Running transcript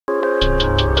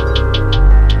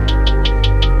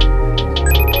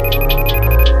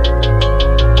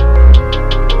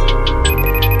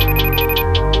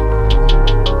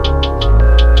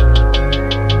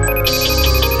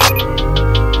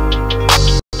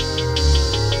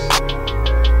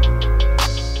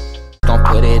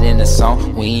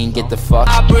on, we ain't get the fuck.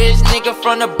 I bridge nigga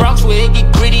from the Bronx where it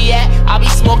get gritty at. I be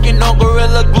smoking on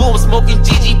Gorilla Glue, I'm smoking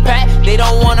GG Pack. They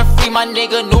don't wanna free my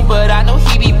nigga new, but I know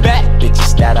he be back.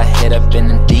 Bitches that I hit up in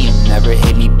the DM never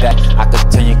hit me back. I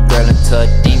could turn your girl into a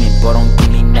demon, but don't give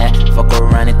me that. Fuck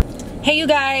around and hey you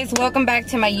guys, welcome back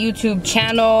to my YouTube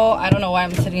channel. I don't know why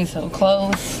I'm sitting so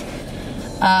close.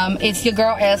 It's your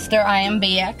girl Esther. I am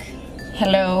back.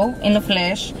 Hello, in the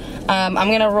flesh. I'm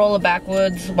gonna roll it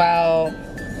backwards while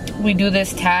we do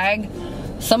this tag.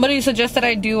 Somebody suggested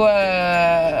I do a,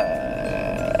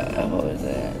 what was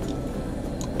it?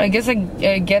 I guess a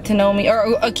get to know me,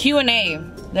 or a Q&A.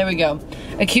 There we go,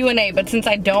 a Q&A. But since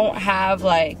I don't have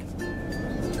like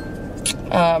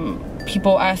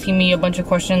people asking me a bunch of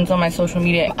questions on my social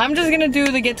media, I'm just gonna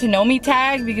do the get to know me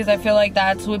tag because I feel like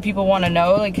that's what people want to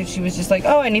know. Like, cause she was just like,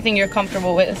 oh, anything you're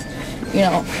comfortable with, you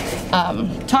know,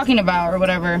 talking about or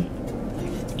whatever.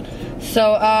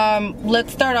 So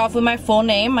let's start off with my full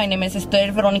name. My name is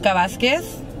Esther Veronica Vázquez.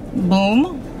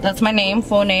 Boom, that's my name,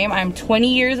 full name. I'm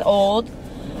 20 years old.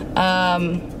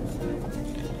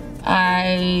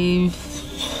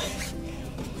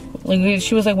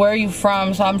 She was like, where are you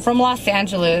from? So I'm from Los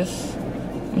Angeles.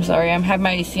 I'm sorry, I have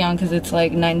my AC on because it's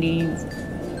like 90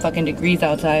 fucking degrees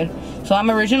outside. So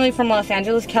I'm originally from Los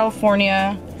Angeles,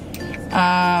 California.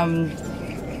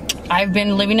 I've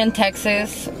been living in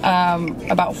Texas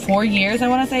about 4 years, I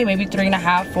want to say, maybe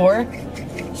 3.5,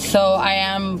 4. So I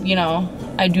am, you know,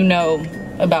 I do know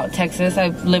about Texas. I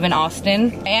live in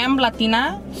Austin. I am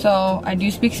Latina, so I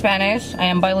do speak Spanish. I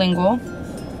am bilingual.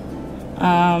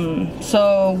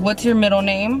 So what's your middle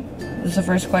name? This is the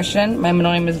first question. My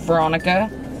middle name is Veronica.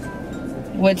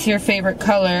 What's your favorite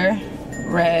color?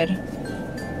 Red.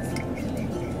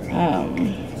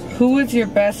 Who was your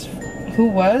best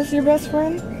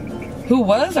friend? Who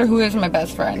was or who is my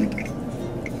best friend?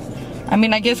 I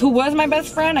mean, I guess who was my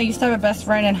best friend? I used to have a best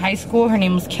friend in high school. Her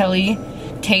name was Kelly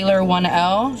Taylor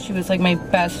 1L. She was like my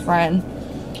best friend.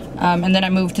 And then I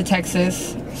moved to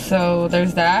Texas. So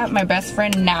there's that. My best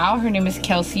friend now, her name is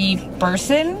Kelsey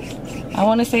Burson. I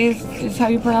want to say is how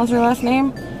you pronounce her last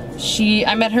name.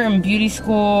 I met her in beauty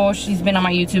school. She's been on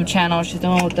my YouTube channel. She's the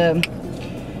one with the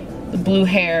blue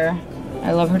hair.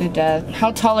 I love her to death.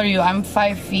 How tall are you? I'm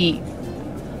 5 feet.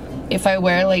 If I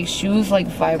wear like shoes, like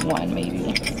 5'1"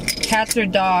 maybe. Cats or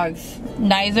dogs?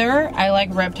 Neither. I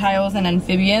like reptiles and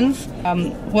amphibians.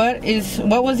 What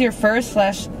was your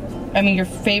your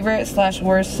favorite /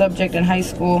 worst subject in high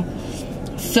school?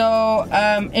 So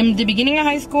in the beginning of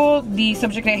high school, the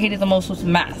subject I hated the most was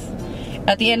math.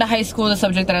 At the end of high school, the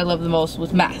subject that I loved the most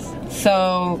was math.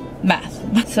 So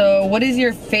math. So what is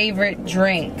your favorite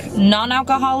drink?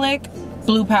 Non-alcoholic,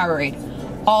 Blue Powerade.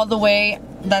 All the way,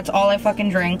 that's all I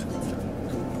fucking drink.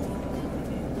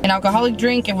 An alcoholic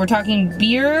drink, if we're talking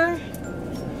beer,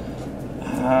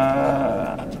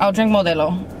 I'll drink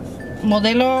Modelo.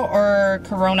 Modelo or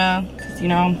Corona, because, you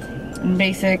know, I'm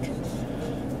basic.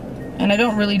 And I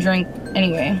don't really drink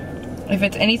anyway. If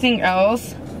it's anything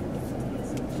else,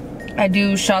 I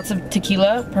do shots of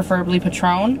tequila, preferably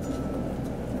Patron.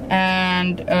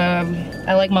 And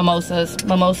I like mimosas.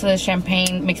 Mimosas,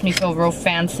 champagne, makes me feel real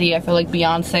fancy. I feel like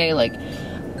Beyonce, like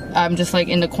I'm just like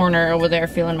in the corner over there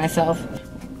feeling myself.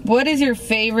 What is your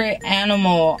favorite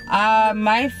animal?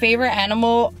 My favorite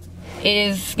animal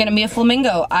is gonna be a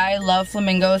flamingo. I love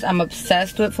flamingos. I'm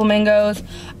obsessed with flamingos.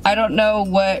 I don't know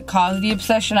what caused the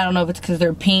obsession. I don't know if it's because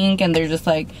they're pink and they're just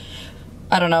like,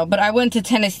 I don't know. But I went to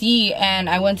Tennessee and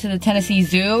I went to the Tennessee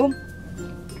Zoo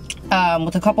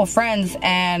with a couple friends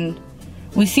and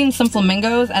we seen some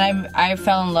flamingos and I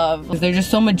fell in love. They're just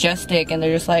so majestic and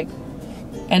they're just like,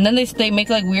 and then they make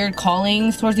like weird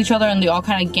callings towards each other and they all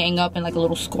kind of gang up in like a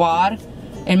little squad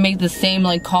and make the same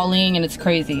like calling, and it's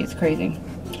crazy. It's crazy.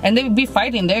 And they would be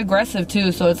fighting. They're aggressive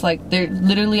too, so it's like they're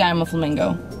literally, I'm a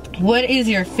flamingo. What is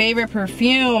your favorite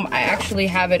perfume? I actually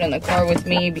have it in the car with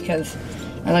me because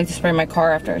I like to spray my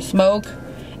car after I smoke.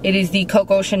 It is the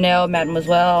Coco Chanel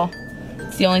Mademoiselle.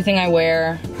 It's the only thing I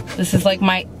wear. This is like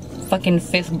my fucking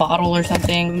 5th bottle or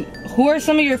something. Who are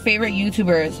some of your favorite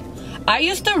YouTubers? I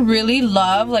used to really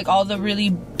love like all the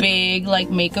really big like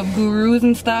makeup gurus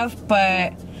and stuff,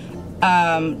 but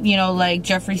you know, like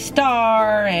Jeffree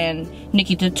Star and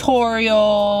Nikki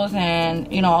Tutorials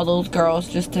and, you know, all those girls,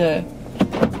 just to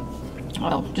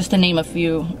name a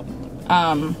few.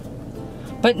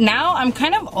 But now I'm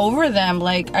kind of over them.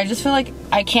 Like, I just feel like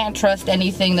I can't trust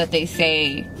anything that they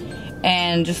say,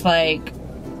 and just like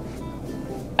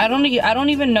I don't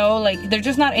even know, like they're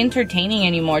just not entertaining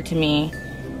anymore to me.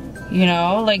 You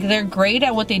know, like they're great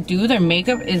at what they do. Their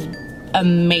makeup is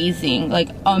amazing, like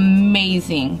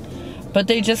amazing. but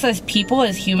they just, as people,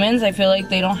 as humans, I feel like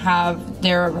they don't have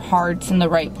their hearts in the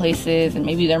right places, and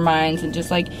maybe their minds, and just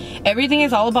like everything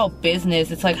is all about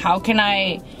business. It's like, how can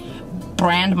I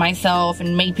brand myself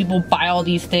and make people buy all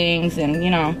these things? And you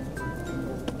know,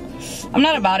 I'm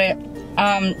not about it.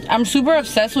 I'm super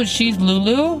obsessed with She's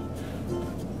Lulu.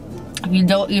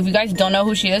 If you guys don't know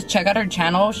who she is, check out her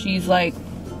channel. She's like,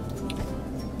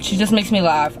 she just makes me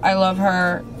laugh. I love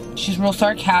her. She's real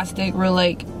sarcastic, real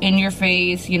like in your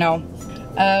face, you know.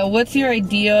 What's your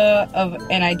idea of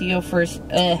an ideal first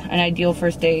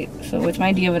date? So what's my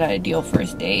idea of an ideal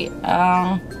first date?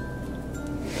 I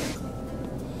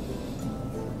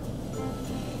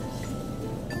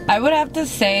would have to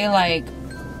say, like,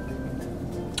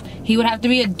 he would have to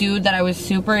be a dude that I was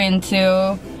super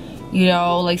into, you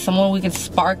know, like someone we could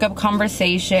spark up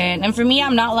conversation. And for me,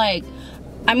 I'm not like,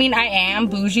 I mean, I am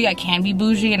bougie, I can be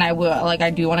bougie, and I will, like, I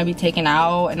do want to be taken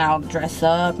out, and I'll dress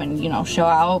up and, you know, show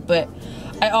out, but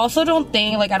I also don't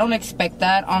think, like, I don't expect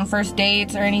that on first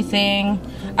dates or anything.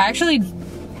 I actually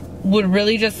would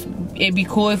really just, it'd be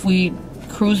cool if we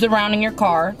cruised around in your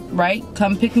car, right?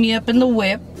 Come pick me up in the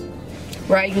whip,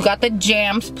 right? You got the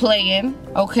jams playing,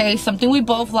 okay? Something we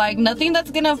both like, nothing that's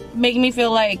gonna make me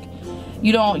feel like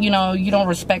you don't, you know, you don't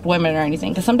respect women or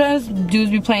anything. Because sometimes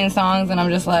dudes be playing songs and I'm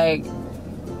just like,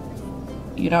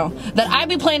 you know, that I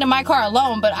be playing in my car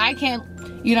alone, but I can't,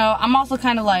 you know, I'm also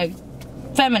kind of like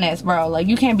feminist, bro. Like,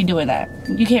 you can't be doing that.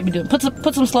 You can't be doing, put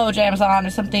some slow jams on or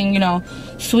something, you know,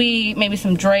 sweet, maybe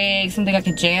some Drake, something I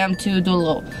could jam to, do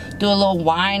a little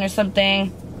wine or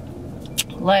something.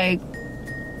 Like,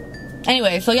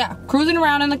 anyway, so yeah, cruising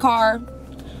around in the car,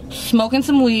 smoking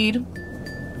some weed,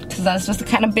 because that's just the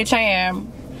kind of bitch I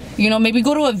am. You know, maybe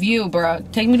go to a view, bro.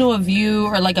 Take me to a view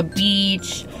or like a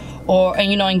beach, or,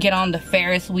 and you know, and get on the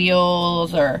Ferris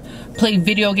wheels, or play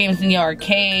video games in the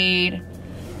arcade,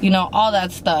 you know, all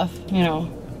that stuff, you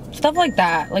know, stuff like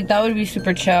that. Like, that would be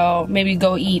super chill. Maybe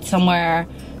go eat somewhere,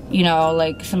 you know,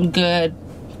 like some good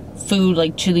food,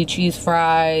 like chili cheese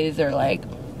fries, or like,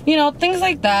 you know, things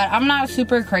like that. I'm not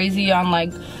super crazy on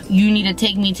like, you need to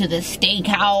take me to the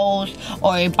steakhouse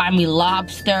or buy me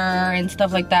lobster and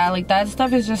stuff like that. Like, that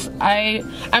stuff is just,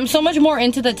 I'm so much more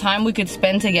into the time we could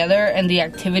spend together and the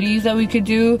activities that we could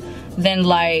do than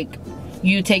like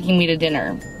you taking me to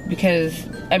dinner. Because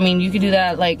I mean, you could do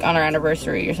that like on our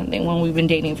anniversary or something when we've been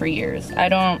dating for years.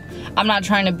 I'm not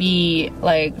trying to be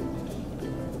like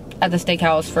at the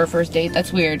steakhouse for a first date.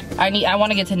 That's weird. I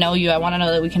want to get to know you. I want to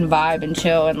know that we can vibe and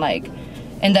chill, and like,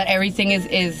 and that everything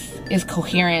is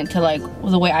coherent to like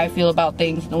the way I feel about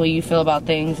things and the way you feel about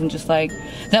things, and just like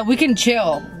that we can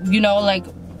chill, you know, like,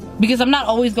 because you're not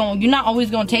always going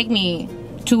to take me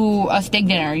to a steak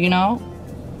dinner, you know,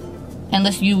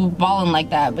 unless you ballin' like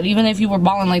that. But even if you were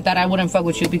ballin' like that, I wouldn't fuck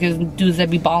with you, because dudes that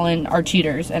be ballin' are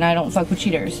cheaters, and I don't fuck with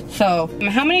cheaters. So,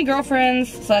 how many girlfriends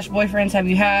 / boyfriends have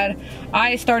you had?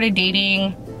 I started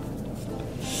dating,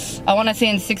 I want to say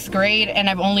in 6th grade, and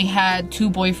I've only had 2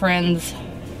 boyfriends,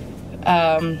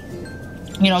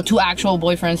 you know, 2 actual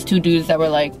boyfriends, 2 dudes that were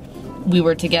like, we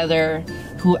were together,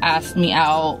 who asked me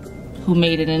out, who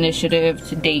made an initiative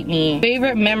to date me.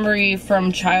 Favorite memory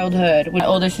from childhood?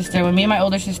 When me and my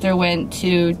older sister went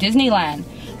to Disneyland.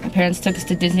 My parents took us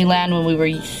to Disneyland when we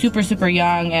were super, super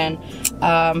young, and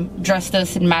dressed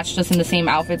us and matched us in the same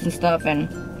outfits and stuff. And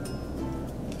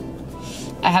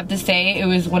I have to say, it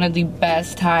was one of the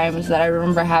best times that I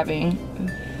remember having.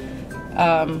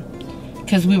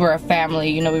 Because we were a family,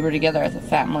 you know, we were together as a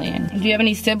family. And do you have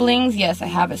any siblings? Yes, I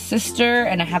have a sister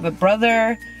and I have a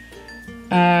brother.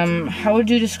 How would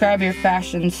you describe your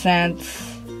fashion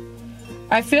sense?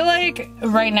 I feel like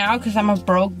right now, because I'm a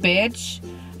broke bitch,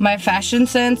 my fashion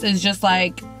sense is just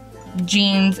like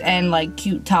jeans and like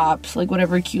cute tops, like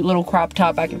whatever cute little crop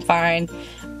top I can find.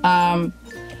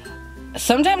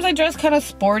 Sometimes I dress kind of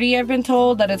sporty. I've been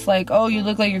told that it's like, oh, you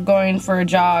look like you're going for a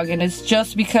jog, and it's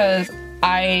just because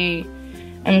I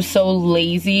am so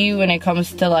lazy when it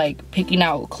comes to like picking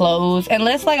out clothes.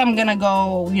 Unless like I'm gonna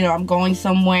go, you know, I'm going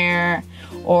somewhere,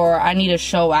 or I need to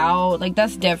show out, like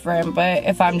that's different. But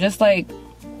if I'm just like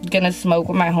gonna smoke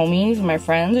with my homies, my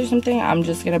friends or something, I'm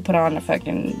just gonna put on a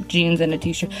fucking jeans and a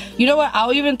t-shirt. You know what,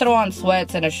 I'll even throw on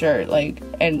sweats and a shirt, like,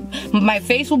 and my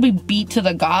face will be beat to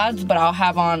the gods, but I'll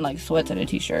have on like sweats and a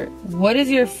t-shirt. What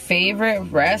is your favorite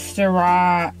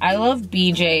restaurant? I love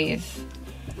BJ's.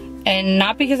 And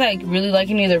not because I really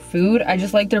like any of their food, I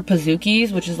just like their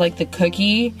Pazookies, which is like the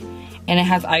cookie, and it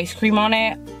has ice cream on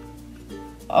it.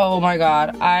 Oh my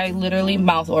god, I literally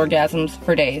mouth orgasms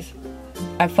for days.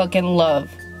 I fucking love,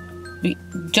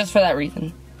 just for that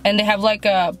reason. And they have like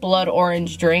a blood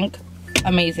orange drink.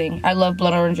 Amazing. I love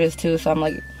blood oranges too, so I'm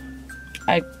like,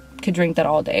 I could drink that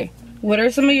all day. What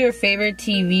are some of your favorite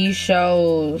TV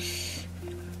shows?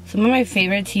 Some of my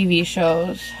favorite TV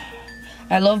shows.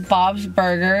 I love Bob's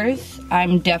Burgers.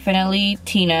 I'm definitely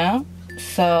Tina.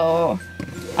 So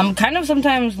I'm kind of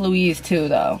sometimes Louise too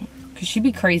though, because she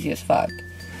be crazy as fuck.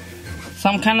 So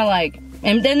I'm kind of like,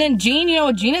 and then Jean, you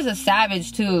know, Jean is a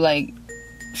savage too, like,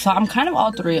 so I'm kind of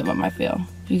all three of them, I feel.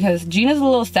 Because Jean is a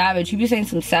little savage. She be saying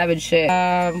some savage shit.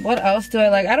 What else do I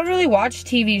like? I don't really watch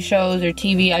TV shows or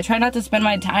TV. I try not to spend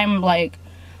my time, like,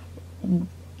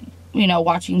 you know,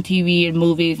 watching TV and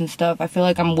movies and stuff. I feel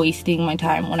like I'm wasting my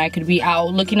time when I could be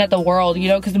out looking at the world, you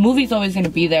know, because the movie's always going to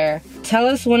be there. Tell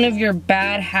us one of your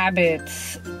bad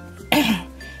habits.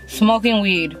 Smoking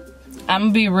weed. I'm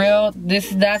gonna be real.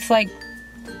 That's like,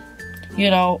 you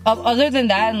know, other than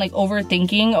that and like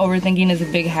overthinking is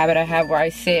a big habit I have, where I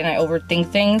sit and I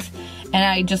overthink things and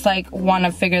I just like want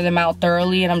to figure them out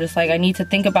thoroughly, and I'm just like, I need to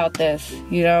think about this,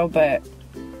 you know. But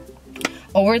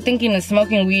overthinking is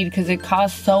smoking weed, because it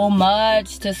costs so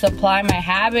much to supply my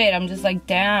habit. I'm just like,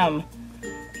 damn,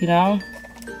 you know,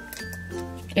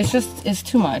 it's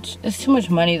too much. It's too much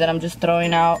money that I'm just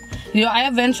throwing out. You know, I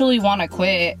eventually want to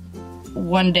quit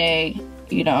one day,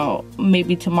 you know,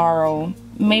 maybe tomorrow,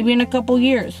 maybe in a couple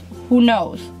years, who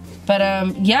knows. But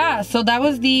yeah, so that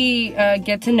was the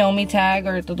get to know me tag,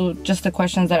 or just the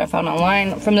questions that I found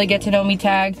online from the get to know me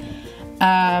tag.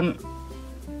 I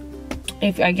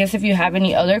guess if you have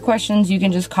any other questions, you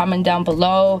can just comment down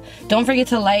below. Don't forget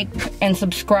to like and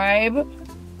subscribe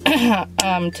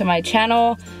to my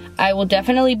channel. I will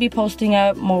definitely be posting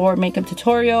up more makeup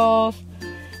tutorials,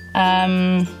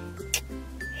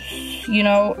 you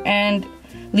know, and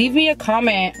leave me a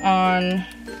comment on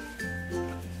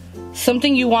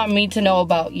something you want me to know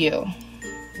about you,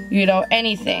 you know,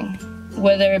 anything,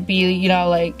 whether it be, you know,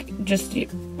 like just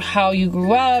how you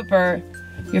grew up, or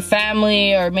your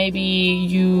family, or maybe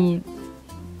you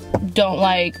don't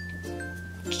like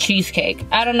cheesecake.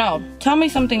 I don't know. Tell me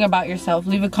something about yourself.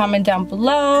 Leave a comment down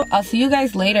below. I'll see you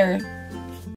guys later.